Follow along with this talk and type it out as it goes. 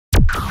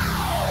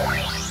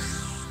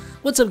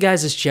What's up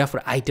guys, it's Jeff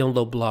with I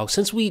Download Blog.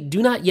 Since we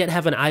do not yet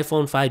have an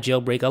iPhone 5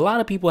 jailbreak, a lot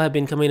of people have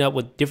been coming up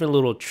with different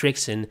little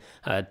tricks and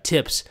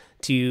tips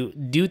to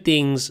do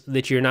things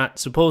that you're not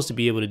supposed to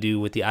be able to do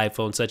with the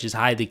iPhone, such as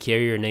hide the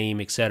carrier name,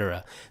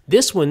 etc.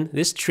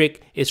 This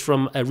trick is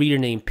from a reader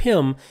named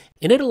Pim,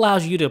 and it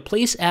allows you to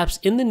place apps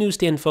in the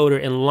Newsstand folder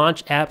and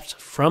launch apps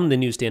from the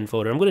Newsstand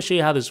folder. I'm going to show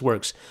you how this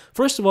works.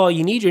 First of all,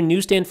 you need your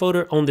Newsstand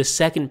folder on the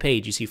second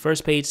page. You see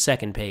first page,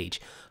 second page.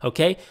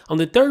 Okay? On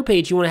the third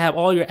page, you want to have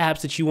all your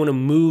apps that you want to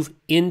move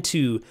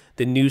into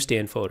the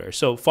Newsstand folder.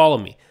 So follow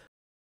me.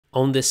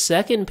 On the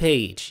second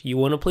page, you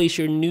want to place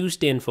your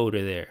Newsstand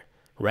folder there.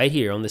 Right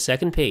here on the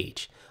second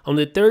page. On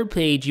the third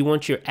page, you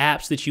want your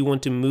apps that you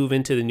want to move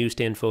into the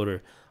Newsstand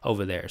folder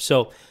over there.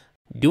 So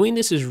doing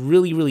this is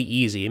really, really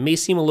easy. It may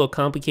seem a little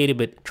complicated,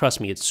 but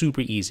trust me, it's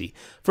super easy.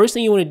 First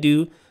thing you want to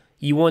do,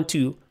 you want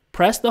to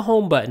press the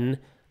home button,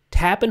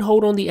 tap and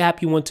hold on the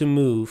app you want to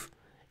move,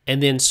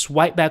 and then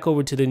swipe back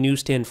over to the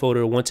Newsstand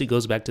folder once it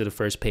goes back to the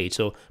first page.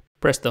 So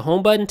press the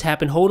home button,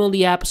 tap and hold on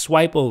the app,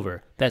 swipe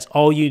over. That's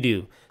all you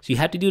do. So you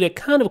have to do that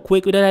kind of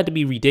quick. It doesn't have to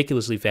be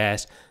ridiculously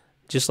fast.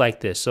 Just like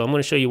this. So I'm going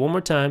to show you one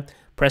more time.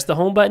 Press the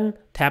home button,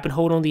 tap and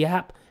hold on the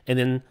app, and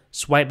then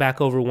swipe back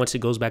over once it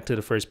goes back to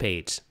the first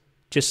page.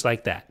 Just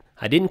like that.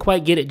 I didn't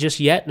quite get it just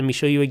yet. Let me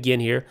show you again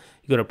here.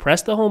 You're going to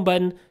press the home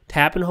button,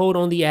 tap and hold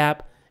on the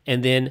app,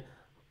 and then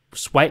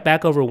swipe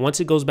back over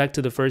once it goes back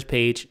to the first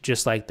page,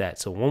 just like that.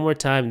 So one more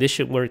time. This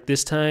should work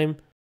this time.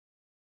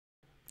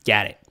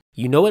 Got it.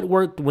 You know it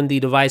worked when the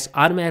device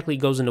automatically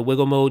goes into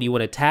wiggle mode. You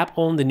want to tap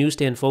on the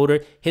Newsstand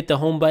folder, hit the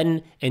home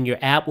button, and your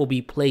app will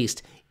be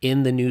placed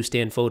in the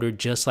Newsstand folder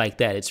just like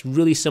that. It's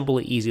really simple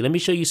and easy. Let me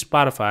show you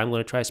Spotify. I'm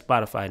going to try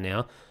Spotify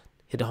now.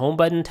 Hit the home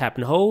button, tap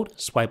and hold,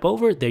 swipe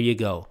over. There you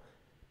go.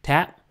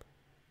 Tap,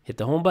 hit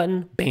the home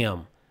button,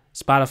 bam.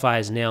 Spotify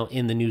is now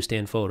in the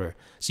Newsstand folder.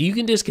 So you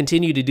can just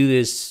continue to do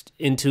this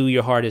into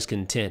your heart's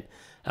content.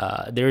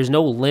 There is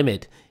no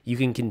limit. You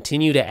can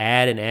continue to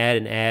add and add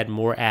and add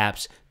more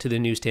apps to the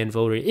Newsstand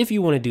folder if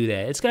you want to do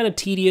that. It's kind of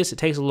tedious. It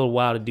takes a little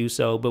while to do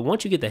so, but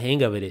once you get the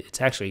hang of it,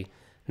 it's actually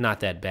not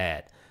that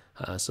bad.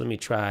 So let me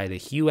try the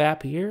Hue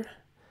app here.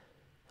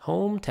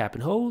 Home, tap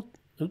and hold.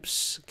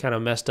 Oops, kind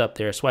of messed up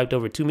there. Swiped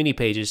over too many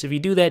pages. If you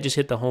do that, just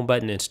hit the home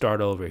button and start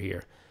over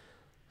here.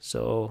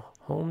 So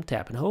home,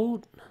 tap and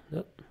hold.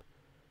 Nope.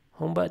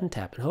 Home button,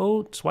 tap and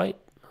hold. Swipe.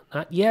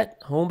 Not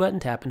yet. Home button,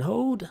 tap and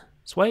hold.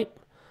 Swipe.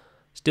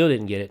 Still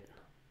didn't get it.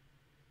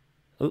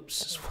 Oops,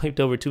 swiped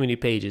over too many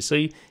pages. So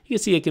you can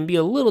see it can be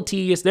a little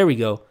tedious. There we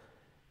go.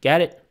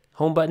 Got it.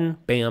 Home button,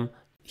 bam.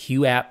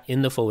 Hue app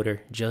in the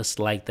folder, just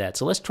like that.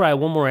 So let's try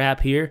one more app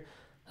here.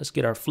 Let's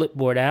get our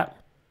Flipboard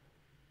app.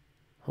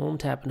 Home,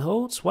 tap and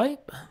hold,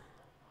 swipe.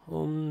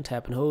 Home,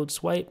 tap and hold,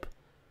 swipe.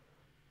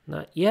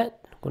 Not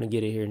yet. I'm going to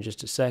get it here in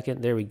just a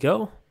second. There we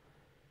go.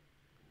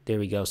 There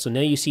we go. So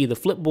now you see the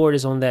Flipboard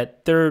is on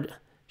that third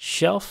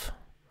shelf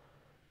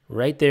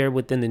right there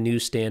within the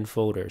Newsstand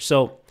folder.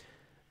 So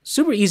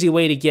super easy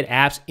way to get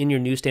apps in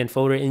your Newsstand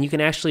folder, and you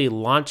can actually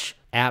launch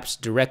apps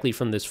directly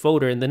from this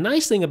folder. And the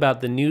nice thing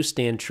about the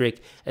Newsstand trick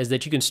is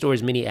that you can store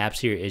as many apps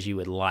here as you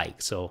would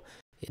like. So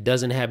it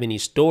doesn't have any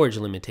storage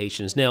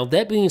limitations. Now,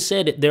 that being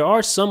said, there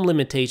are some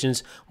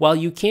limitations. While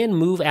you can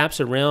move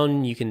apps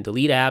around, you can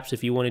delete apps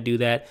if you want to do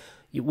that.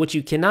 What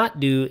you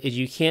cannot do is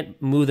you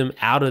can't move them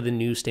out of the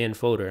Newsstand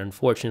folder.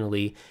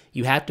 Unfortunately,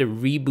 you have to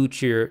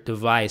reboot your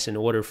device in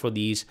order for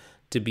these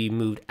to be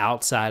moved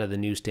outside of the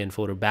Newsstand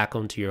folder back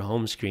onto your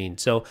home screen.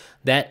 So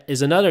that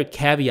is another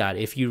caveat.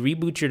 If you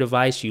reboot your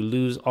device, you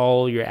lose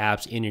all your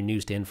apps in your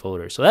Newsstand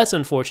folder. So that's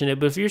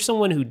unfortunate, but if you're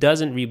someone who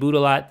doesn't reboot a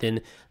lot,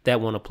 then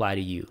that won't apply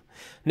to you.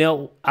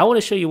 Now, I want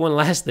to show you one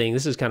last thing.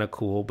 This is kind of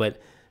cool,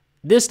 but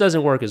this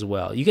doesn't work as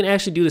well. You can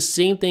actually do the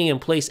same thing and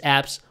place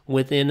apps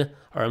within,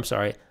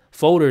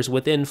 folders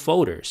within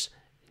folders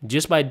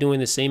just by doing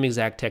the same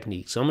exact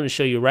technique. So I'm going to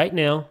show you right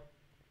now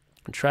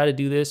and try to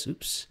do this.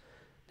 Oops.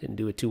 Didn't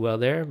do it too well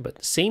there, but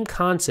the same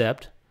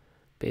concept.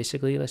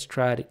 Basically, let's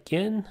try it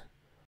again.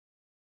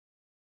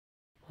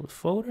 On the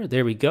folder,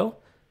 there we go.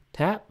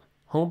 Tap,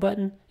 home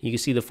button. You can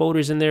see the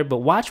folders in there, but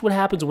watch what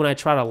happens when I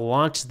try to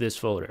launch this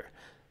folder.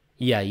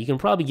 Yeah, you can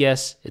probably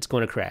guess it's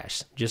going to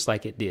crash, just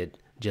like it did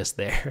just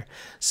there.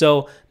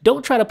 So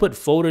don't try to put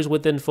folders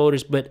within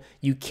folders, but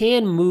you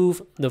can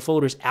move the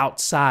folders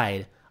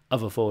outside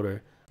of a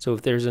folder. So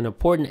if there's an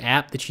important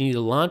app that you need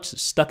to launch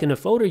stuck in a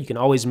folder, you can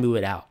always move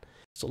it out.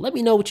 So let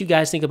me know what you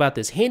guys think about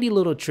this handy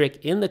little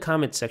trick in the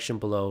comment section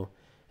below.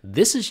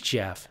 This is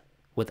Jeff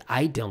with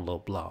I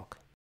Download Blog.